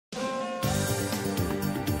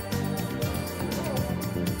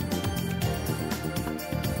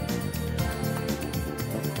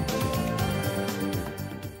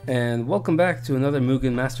And welcome back to another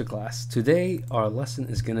Mugen masterclass. Today our lesson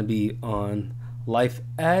is going to be on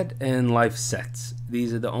LifeAdd and LifeSet.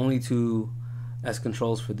 These are the only two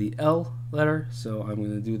Sctrls for the L letter, so I'm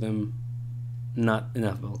going to do them not in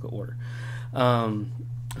alphabetical order.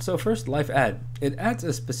 So first, LifeAdd. It adds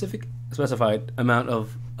a specified amount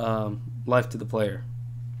of life to the player,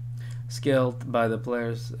 scaled by the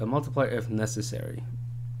player's multiplier if necessary.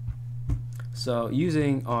 So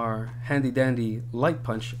using our handy dandy light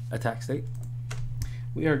punch attack state,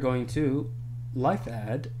 we are going to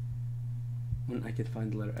LifeAdd, when I can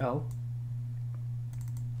find the letter L,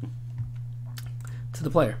 to the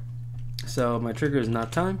player. So my trigger is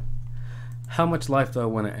not time. How much life do I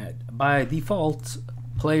want to add? By default,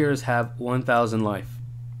 players have 1,000 life.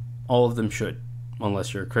 All of them should,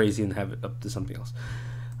 unless you're crazy and have it up to something else.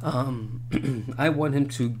 I want him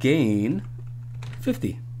to gain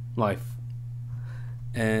 50 life.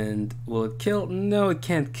 And will it kill? No, it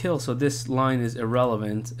can't kill, so this line is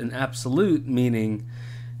irrelevant. An absolute meaning,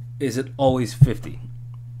 is it always 50?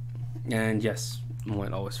 And yes, I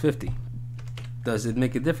want always 50. Does it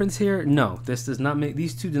make a difference here? No, this does not make,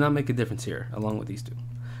 these two do not make a difference here, along with these two.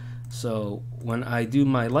 So when I do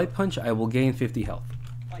my light punch, I will gain 50 health.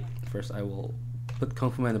 First I will put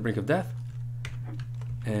Kung Fu Man on the brink of death,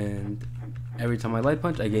 and every time I light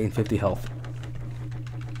punch, I gain 50 health.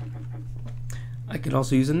 I can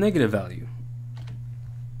also use a negative value.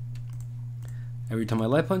 Every time I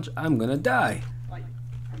light punch, I'm gonna die.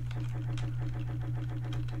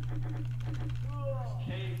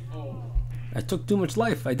 I took too much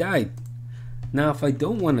life, I died. Now if I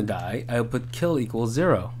don't want to die, I will put kill equals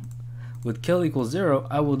 0. With kill equals 0,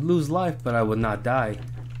 I would lose life, but I would not die.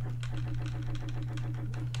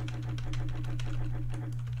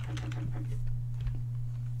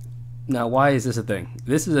 Now why is this a thing?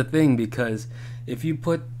 This is a thing because if you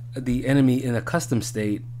put the enemy in a custom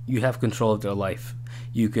state, you have control of their life.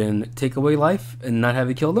 You can take away life and not have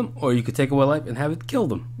it kill them, or you could take away life and have it kill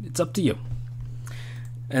them. It's up to you.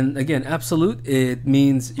 And again, absolute, it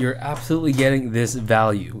means you're absolutely getting this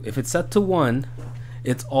value. If it's set to 1,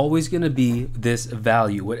 it's always going to be this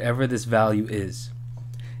value, whatever this value is.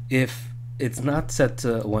 If it's not set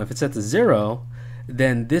to 1, if it's set to 0,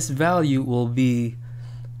 then this value will be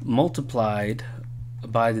multiplied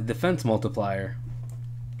by the defense multiplier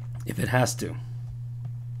if it has to.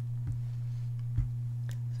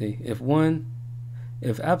 See,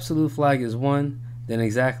 if absolute flag is 1, then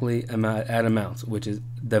exactly add amounts, which is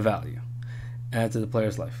the value. Add to the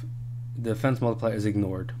player's life. The defense multiplier is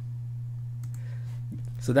ignored.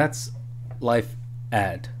 So that's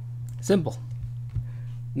LifeAdd. Simple.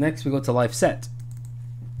 Next we go to LifeSet.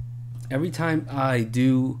 Every time I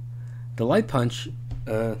do the light punch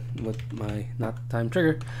with my not time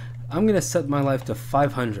trigger, I'm gonna set my life to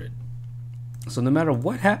 500. So no matter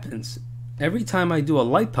what happens, every time I do a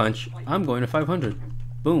light punch, I'm going to 500.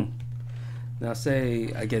 Boom. Now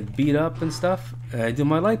say I get beat up and stuff, and I do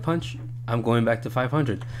my light punch, I'm going back to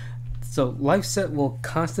 500. So LifeSet will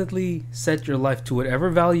constantly set your life to whatever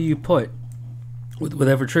value you put, with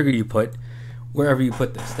whatever trigger you put, wherever you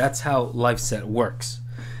put this. That's how LifeSet works.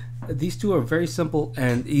 These two are very simple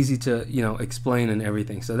and easy to, explain and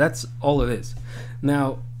everything. So that's all it is.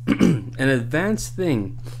 Now, an advanced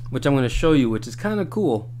thing, which I'm going to show you, which is kind of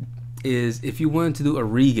cool, is if you wanted to do a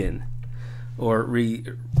Regen or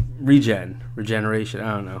regeneration.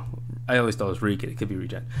 I don't know. I always thought it was Regen. It could be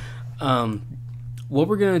Regen. What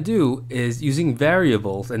we're going to do is using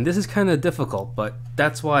variables, and this is kind of difficult, but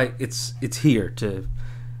that's why it's here to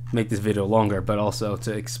make this video longer, but also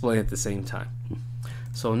to explain at the same time.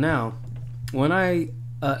 So now, when I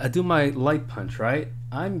do my light punch, right,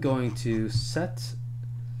 I'm going to set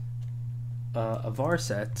a var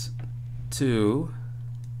set to,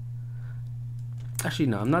 actually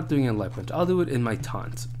no, I'm not doing it in light punch, I'll do it in my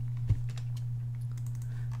taunt.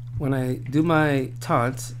 When I do my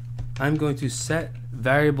taunt, I'm going to set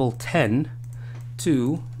variable 10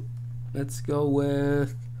 to, let's go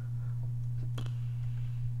with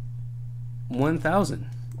 1,000,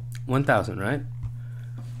 right?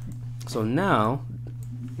 So now,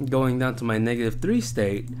 going down to my -3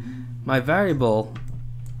 state, my variable,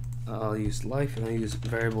 I'll use life and I use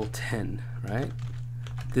variable 10, right?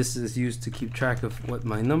 This is used to keep track of what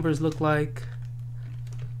my numbers look like,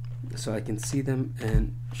 so I can see them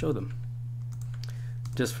and show them.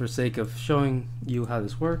 Just for sake of showing you how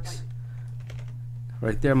this works,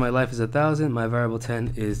 right there my life is 1,000, my variable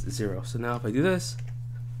 10 is 0. So now if I do this,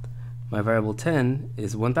 my variable 10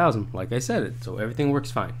 is 1,000, like I said it, so everything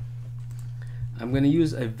works fine. I'm going to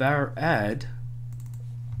use a var add,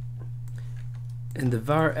 and the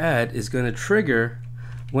var add is going to trigger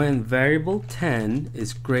when variable 10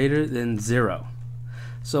 is greater than 0.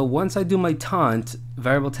 So once I do my taunt,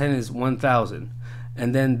 variable 10 is 1000,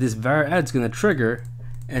 and then this var_add is going to trigger,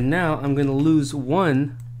 and now I'm going to lose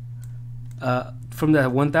 1 from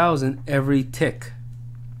that 1000 every tick.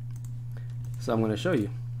 So I'm going to show you.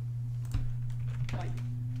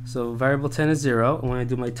 So variable 10 is 0, and when I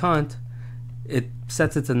do my taunt, it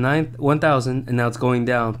sets it to 1000, and now it's going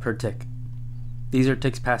down per tick. These are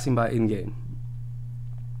ticks passing by in game.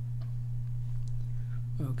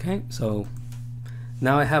 Okay, so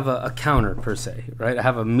now I have a counter per se, right? I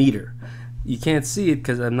have a meter. You can't see it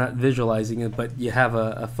because I'm not visualizing it, but you have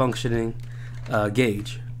a functioning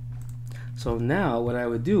gauge. So now what I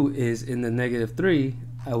would do is in the -3,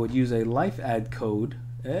 I would use a LifeAdd code.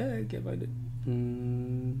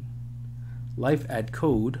 LifeAdd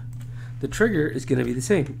code. The trigger is going to be the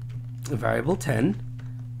same. Variable 10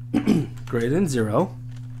 greater than 0,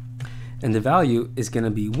 and the value is going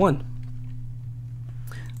to be 1.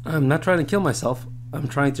 I'm not trying to kill myself, I'm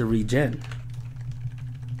trying to regen.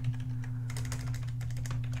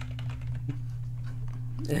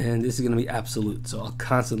 And this is going to be absolute, so I'll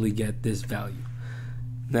constantly get this value.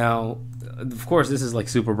 Now, of course, this is like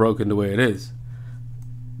super broken the way it is.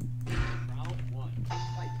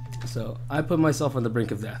 So I put myself on the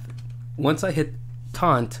brink of death. Once I hit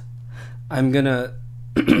taunt, I'm gonna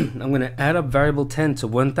I'm gonna add up variable 10 to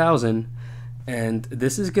 1000, and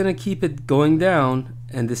this is gonna keep it going down,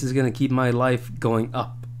 and this is gonna keep my life going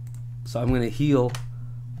up. So I'm gonna heal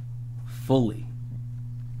fully.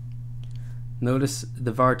 Notice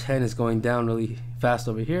the var 10 is going down really fast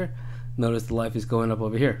over here. Notice the life is going up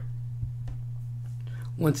over here.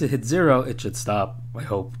 Once it hits 0, it should stop, I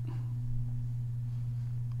hope.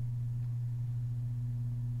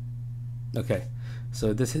 Okay,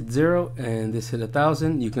 so this hit 0 and this hit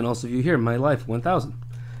 1000. You can also view here my life 1000.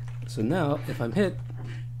 So now if I'm hit,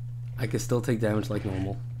 I can still take damage like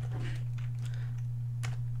normal.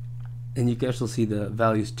 And you can actually see the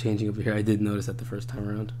values changing over here. I did notice that the first time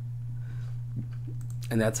around.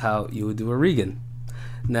 And that's how you would do a Regen.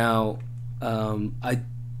 Now, I'm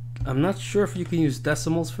not sure if you can use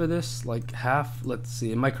decimals for this, like half. Let's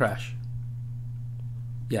see, it might crash.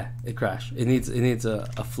 Yeah, it crashed. It needs a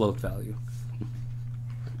float value,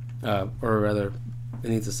 or rather, it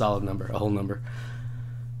needs a solid number, a whole number.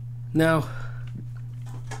 Now,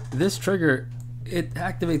 this trigger, it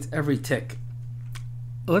activates every tick.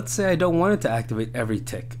 Let's say I don't want it to activate every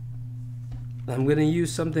tick. I'm going to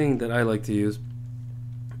use something that I like to use.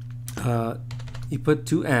 You put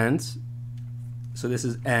 2 ands. So this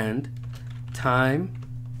is and time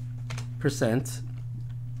 %.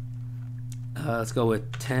 Let's go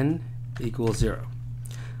with 10 equals 0.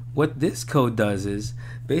 What this code does is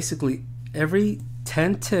basically every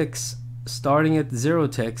 10 ticks starting at 0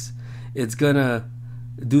 ticks, it's gonna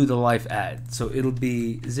do the LifeAdd. So it'll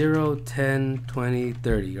be 0, 10, 20,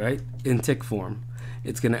 30, right? In tick form.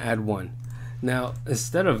 It's gonna add 1. Now,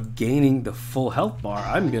 instead of gaining the full health bar,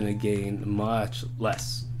 I'm gonna gain much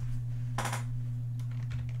less.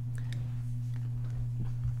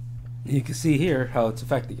 You can see here how it's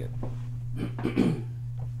affecting it.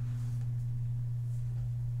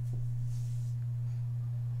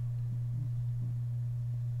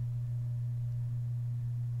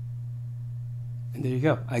 And there you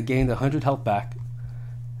go. I gained 100 health back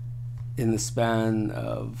in the span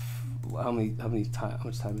of how much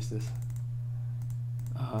time is this?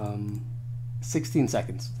 16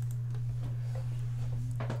 seconds.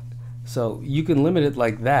 So you can limit it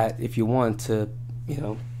like that if you want to,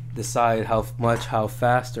 decide how much, how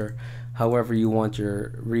fast, or however you want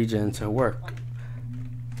your regen to work.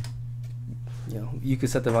 You can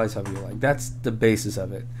set the values however you like. That's the basis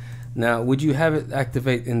of it. Now, would you have it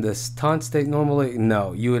activate in this taunt state normally?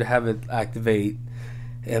 No, you would have it activate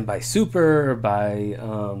and by super, or by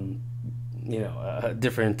a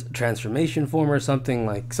different transformation form or something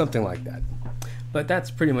like that. But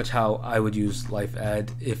that's pretty much how I would use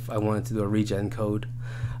LifeAdd if I wanted to do a regen code.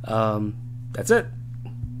 That's it.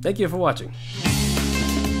 Thank you for watching.